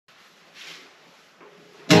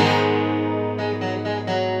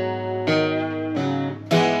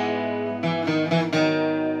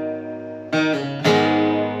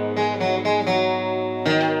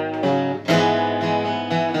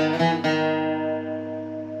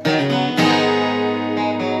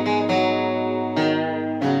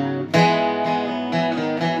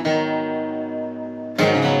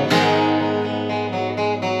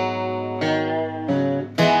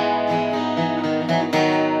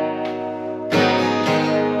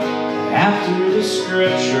the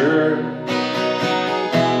scripture,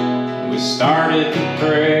 we started to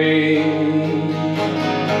pray,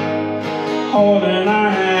 holding our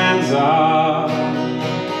hands up,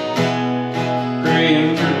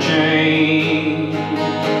 praying for change.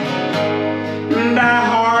 And I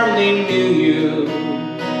hardly knew you,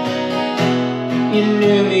 you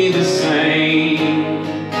knew me the same.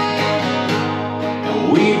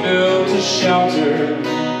 And we built a shelter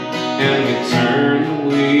and we turned the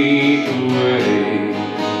week away.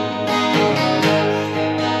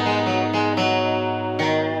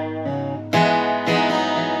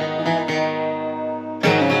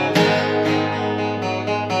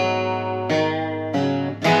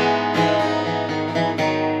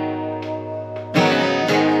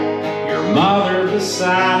 Your mother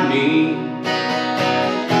beside me,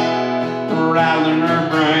 rattling her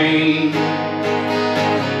brain,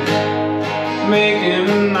 making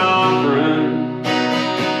an offering,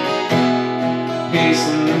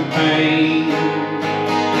 hasten the pain.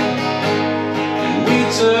 And we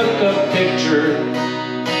took a picture,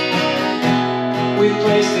 we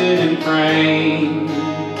placed it in frame,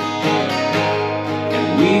 and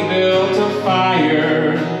we built a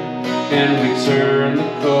fire, and we turned the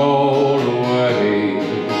cold away.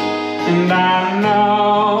 And I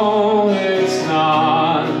know it's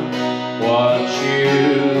not what you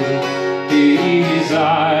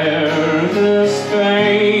desire. This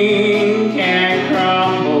pain can't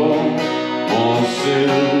crumble, won't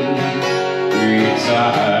soon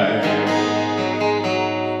retire.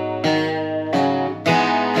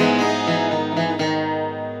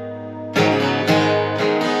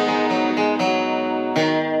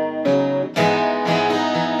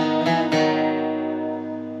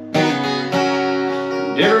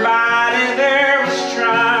 Everybody there was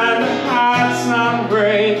trying to hide some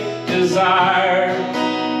great desire,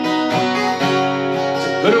 to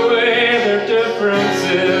put away their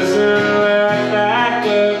differences and let that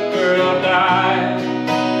good girl die.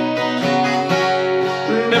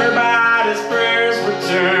 And everybody's prayers were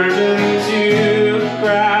turned into a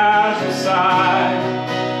crowd sigh.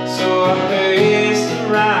 So I paced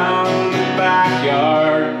around the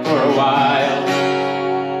backyard for a while.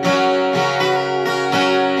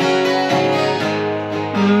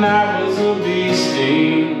 That was a bee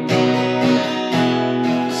sting,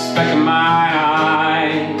 speck in my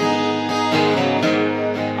eye,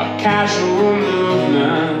 a casual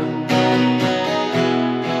movement,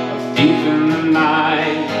 a thief in the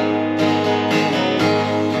night.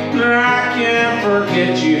 I can't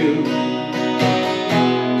forget you,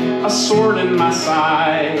 a sword in my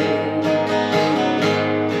side,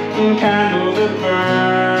 a candle that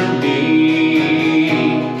burned me,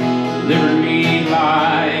 delivered me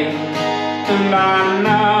light. And I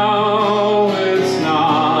know it's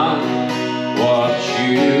not what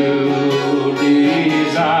you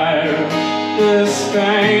desire. This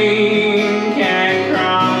pain